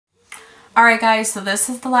Alright guys, so this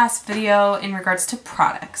is the last video in regards to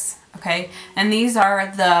products, okay? And these are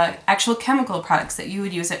the actual chemical products that you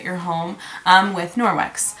would use at your home with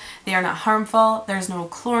Norwex. They are not harmful, there's no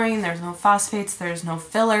chlorine, there's no phosphates, there's no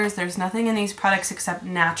fillers, there's nothing in these products except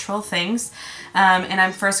natural things. And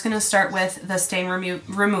I'm first going to start with the stain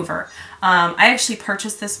remover. I actually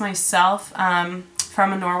purchased this myself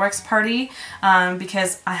from a Norwex party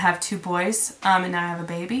because I have two boys and now I have a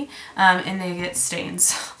baby and they get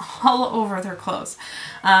stains all over their clothes.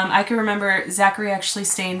 I can remember Zachary actually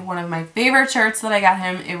stained one of my favorite shirts that I got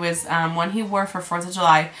him. It was one he wore for 4th of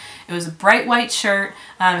July. It was a bright white shirt.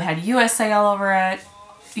 It had USA all over it.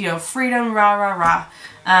 You know, freedom, rah, rah, rah.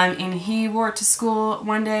 And he wore it to school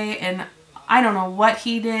one day and I don't know what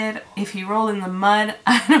he did. If he rolled in the mud,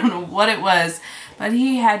 I don't know what it was. But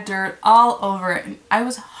he had dirt all over it. And I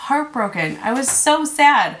was heartbroken. I was so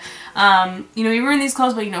sad. You know, we were in these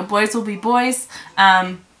clothes, but you know, boys will be boys.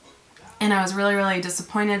 And I was really, really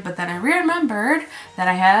disappointed. But then I remembered that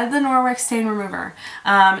I had the Norwex stain remover.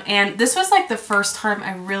 And this was like the first time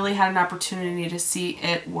I really had an opportunity to see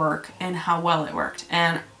it work and how well it worked.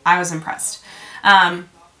 And I was impressed.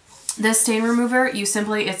 This stain remover,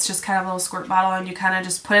 it's just kind of a little squirt bottle and you kind of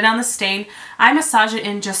just put it on the stain. I massage it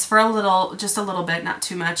in just a little bit, not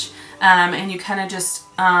too much. And you kind of just,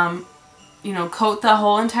 you know, coat the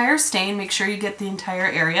whole entire stain, make sure you get the entire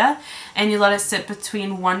area, and you let it sit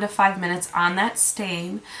between 1 to 5 minutes on that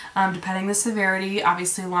stain, depending the severity,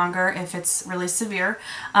 obviously longer if it's really severe.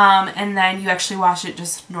 And then you actually wash it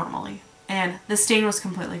just normally. And the stain was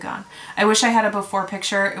completely gone. I wish I had a before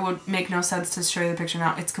picture. It would make no sense to show you the picture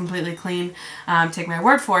now. It's completely clean. Take my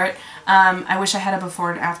word for it. I wish I had a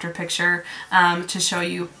before and after picture to show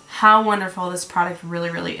you how wonderful this product really,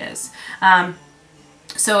 really is.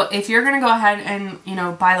 So if you're going to go ahead and, you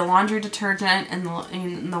know, buy the laundry detergent and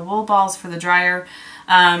the wool balls for the dryer,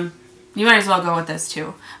 you might as well go with this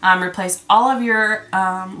too. Replace all of your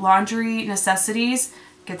laundry necessities.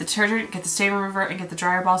 Get the detergent, get the stain remover, and get the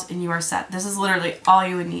dryer balls, and you are set. This is literally all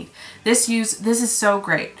you would need. This is so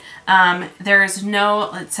great.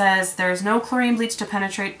 It says there's no chlorine bleach to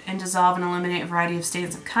penetrate and dissolve and eliminate a variety of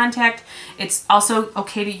stains of contact. It's also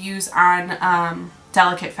okay to use on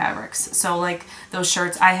delicate fabrics. So like those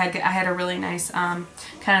shirts, I had a really nice kind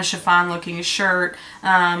of chiffon looking shirt,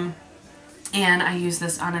 and I used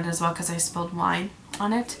this on it as well because I spilled wine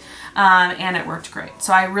on it, and it worked great.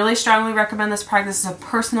 So I really strongly recommend this product. This is a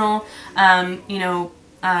personal, you know,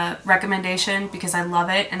 recommendation because I love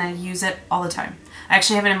it and I use it all the time. I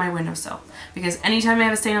actually have it in my windowsill because anytime I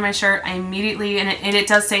have a stain on my shirt, I immediately, and it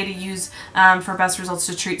does say to use for best results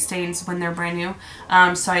to treat stains when they're brand new.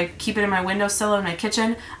 So I keep it in my windowsill in my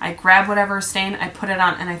kitchen. I grab whatever stain, I put it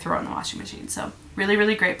on, and I throw it in the washing machine. So really,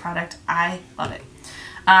 really great product. I love it.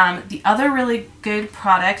 The other really good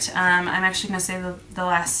product, I'm actually going to say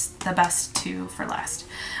the best two for last,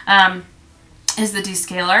 is the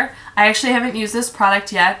descaler. I actually haven't used this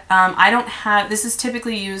product yet. This is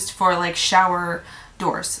typically used for like shower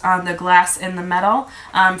doors, the glass and the metal,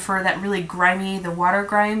 for that really grimy, the water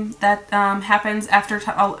grime that happens after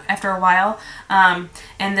a while,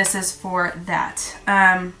 and this is for that.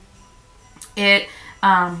 It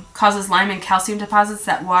causes lime and calcium deposits,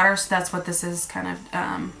 that water, so that's what this is kind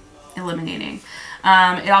of eliminating.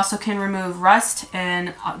 It also can remove rust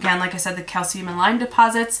and, again, like I said, the calcium and lime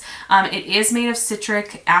deposits. It is made of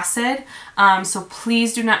citric acid, so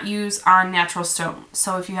please do not use on natural stone.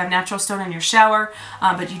 So if you have natural stone in your shower,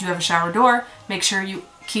 but you do have a shower door, make sure you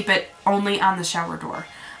keep it only on the shower door.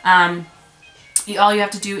 All you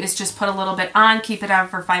have to do is just put a little bit on, keep it on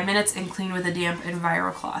for 5 minutes, and clean with a damp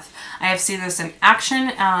Enviro cloth. I have seen this in action,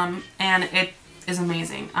 and it is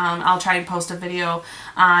amazing. I'll try and post a video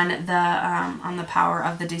on the power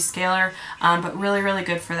of the descaler, but really, really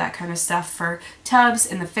good for that kind of stuff, for tubs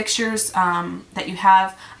and the fixtures that you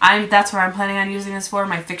have. That's what I'm planning on using this for.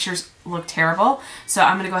 My fixtures look terrible, so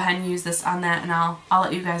I'm going to go ahead and use this on that, and I'll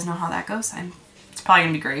let you guys know how that goes. It's probably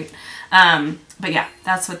going to be great. But yeah,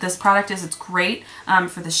 that's what this product is. It's great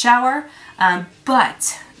for the shower.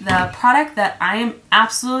 But the product that I am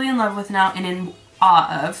absolutely in love with now and in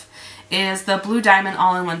awe of is the Blue Diamond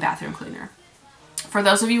All-in-One Bathroom Cleaner. For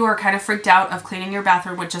those of you who are kind of freaked out of cleaning your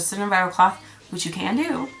bathroom with just an Enviro cloth, which you can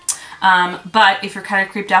do, but if you're kind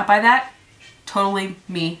of creeped out by that, totally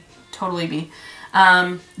me. Totally me.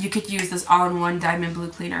 You could use this All-in-One Diamond Blue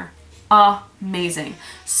Cleaner. Amazing.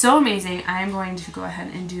 So amazing. I'm going to go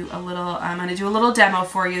ahead and do a little demo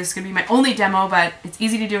for you. This is going to be my only demo, but it's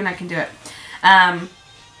easy to do and I can do it.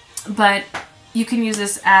 But you can use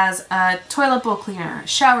this as a toilet bowl cleaner,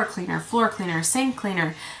 shower cleaner, floor cleaner, sink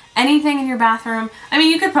cleaner, anything in your bathroom. I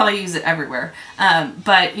mean, you could probably use it everywhere,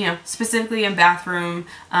 but you know, specifically in bathroom,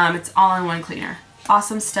 it's all-in-one cleaner.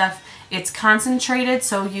 Awesome stuff. It's concentrated,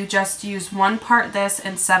 so you just use 1 part this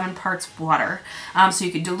and 7 parts water. So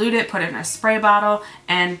you could dilute it, put it in a spray bottle,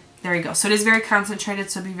 and there you go. So it is very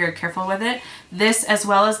concentrated, so be very careful with it. This, as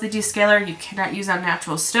well as the descaler, you cannot use on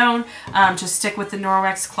natural stone. Just stick with the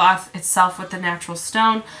Norwex cloth itself with the natural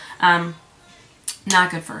stone.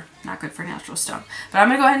 Not good for natural stone. But I'm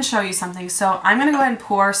gonna go ahead and show you something. So I'm gonna go ahead and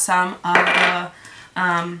pour some of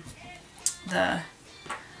the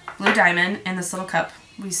Blue Diamond in this little cup.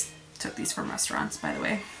 We took these from restaurants, by the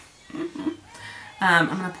way. I'm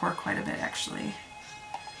gonna pour quite a bit, actually.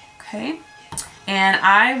 Okay. And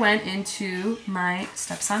I went into my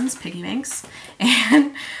stepson's piggy banks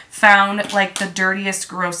and found like the dirtiest,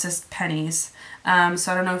 grossest pennies.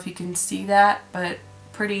 So I don't know if you can see that, but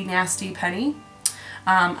pretty nasty penny.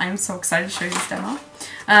 I'm so excited to show you this demo.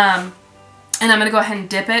 And I'm going to go ahead and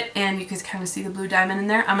dip it, and you can kind of see the Blue Diamond in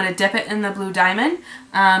there. I'm going to dip it in the Blue Diamond,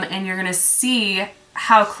 and you're going to see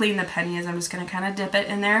how clean the penny is. I'm just going to kind of dip it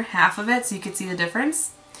in there, half of it, so you can see the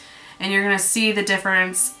difference. And you're going to see the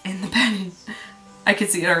difference in the penny. I can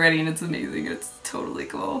see it already, and it's amazing. It's totally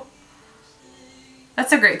cool.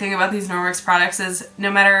 That's the great thing about these Norwex products is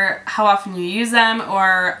no matter how often you use them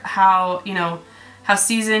or how, you know, how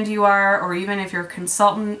seasoned you are, or even if you're a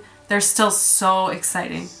consultant, they're still so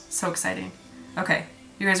exciting. So exciting. Okay,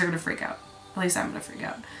 you guys are going to freak out. At least I'm going to freak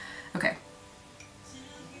out. Okay.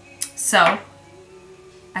 So,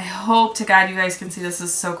 I hope to God you guys can see this.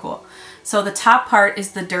 This is so cool. So the top part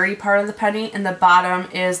is the dirty part of the penny, and the bottom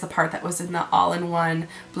is the part that was in the all-in-one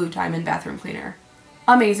Blue Diamond bathroom cleaner.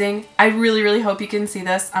 Amazing. I really, really hope you can see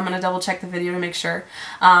this. I'm going to double check the video to make sure.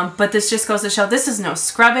 But this just goes to show this is no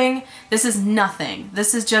scrubbing. This is nothing.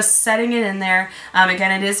 This is just setting it in there.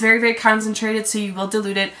 Again, it is very, very concentrated, so you will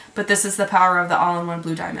dilute it, but this is the power of the all-in-one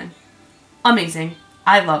Blue Diamond. Amazing.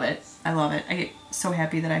 I love it. I love it. I get so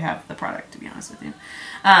happy that I have the product, to be honest with you.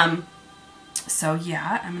 So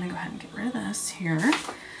yeah, I'm going to go ahead and get rid of this here.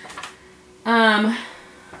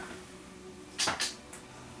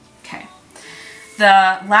 Okay.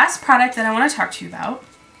 The last product that I want to talk to you about,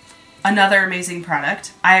 another amazing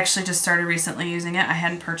product. I actually just started recently using it. I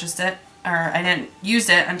hadn't purchased it, or I didn't use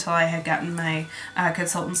it until I had gotten my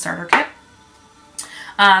consultant starter kit,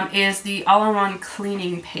 is the all-in-one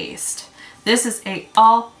cleaning paste. This is a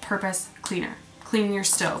all-purpose cleaner. Clean your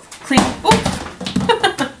stove. Clean.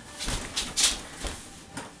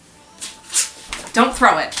 Don't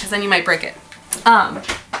throw it, because then you might break it.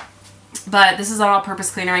 But this is an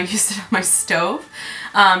all-purpose cleaner. I used it on my stove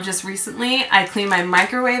just recently. I cleaned my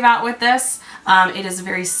microwave out with this. It is a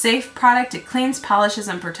very safe product. It cleans, polishes,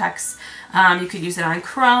 and protects. You could use it on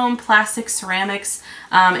chrome, plastic, ceramics,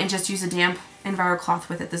 and just use a damp EnviroCloth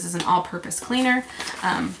with it. This is an all-purpose cleaner.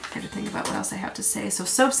 I have to think about what else I have to say. So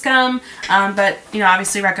soap scum, but you know,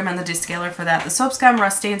 obviously recommend the descaler for that. The soap scum,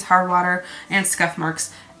 rust stains, hard water, and scuff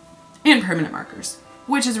marks, and permanent markers,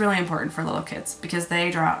 which is really important for little kids because they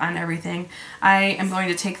draw on everything. I am going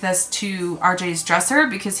to take this to RJ's dresser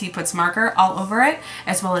because he puts marker all over it,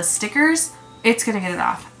 as well as stickers. It's going to get it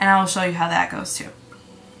off, and I will show you how that goes too.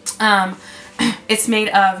 It's made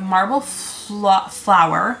of marble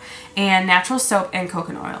flour and natural soap and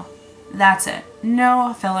coconut oil. That's it.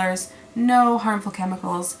 No fillers, no harmful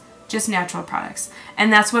chemicals, just natural products.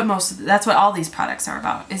 And that's what all these products are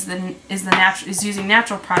about, is using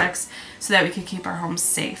natural products so that we can keep our homes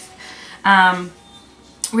safe.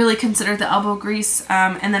 Really consider the elbow grease,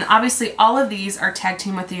 and then obviously all of these are tag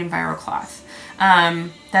team with the EnviroCloth.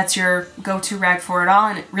 That's your go-to rag for it all,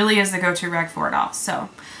 and it really is the go-to rag for it all. So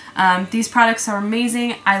these products are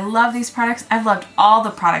amazing. I love these products. I've loved all the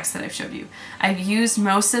products that I've showed you. I've used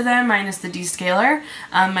most of them minus the descaler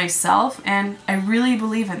myself, and I really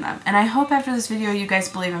believe in them. And I hope after this video you guys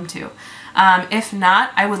believe them too. If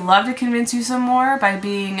not, I would love to convince you some more by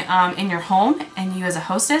being in your home and you as a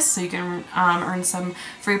hostess, so you can earn some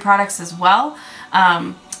free products as well.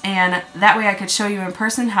 And that way I could show you in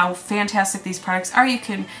person how fantastic these products are. You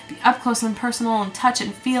can be up close and personal and touch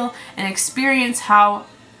and feel and experience how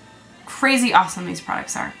crazy awesome these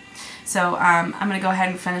products are. So I'm going to go ahead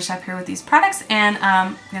and finish up here with these products, and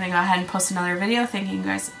I'm going to go ahead and post another video thanking you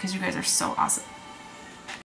guys because you guys are so awesome.